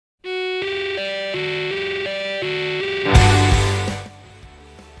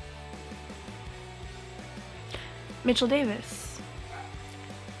Mitchell Davis,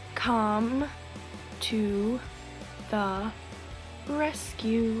 come to the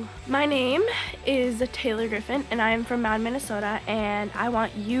rescue. My name is Taylor Griffin and I am from Mound, Minnesota, and I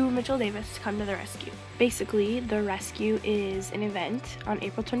want you, Mitchell Davis, to come to the rescue. Basically, the rescue is an event on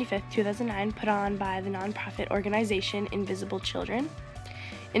April 25th, 2009, put on by the nonprofit organization Invisible Children.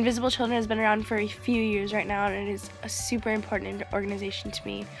 Invisible Children has been around for a few years right now, and it is a super important organization to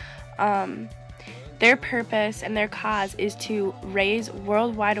me. Their purpose and their cause is to raise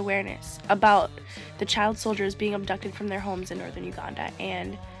worldwide awareness about the child soldiers being abducted from their homes in northern Uganda.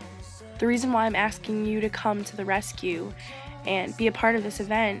 And the reason why I'm asking you to come to the rescue and be a part of this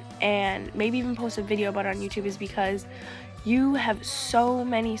event and maybe even post a video about it on YouTube is because you have so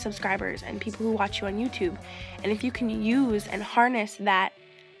many subscribers and people who watch you on YouTube. And if you can use and harness that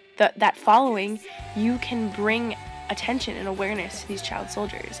following, you can bring attention and awareness to these child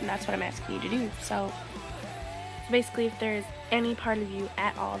soldiers, and that's what I'm asking you to do. So basically, if there's any part of you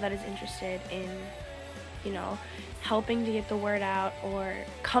at all that is interested in, helping to get the word out or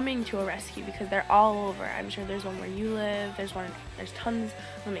coming to a rescue, because they're all over. I'm sure there's one where you live, there's tons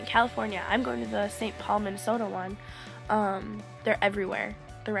of them in California. I'm going to the St. Paul, Minnesota one. They're everywhere.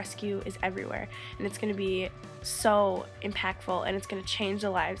 The rescue is everywhere, and it's going to be so impactful, and it's going to change the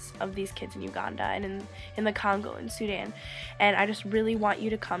lives of these kids in Uganda and in the Congo and Sudan. And I just really want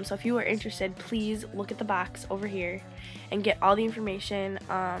you to come. So if you are interested, please look at the box over here and get all the information,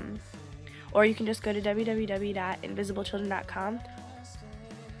 or you can just go to www.invisiblechildren.com,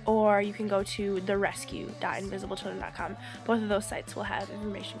 or you can go to therescue.invisiblechildren.com. Both of those sites will have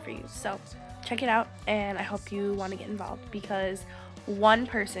information for you. So check it out, and I hope you want to get involved, because one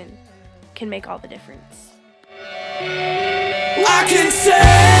person can make all the difference. I can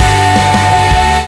say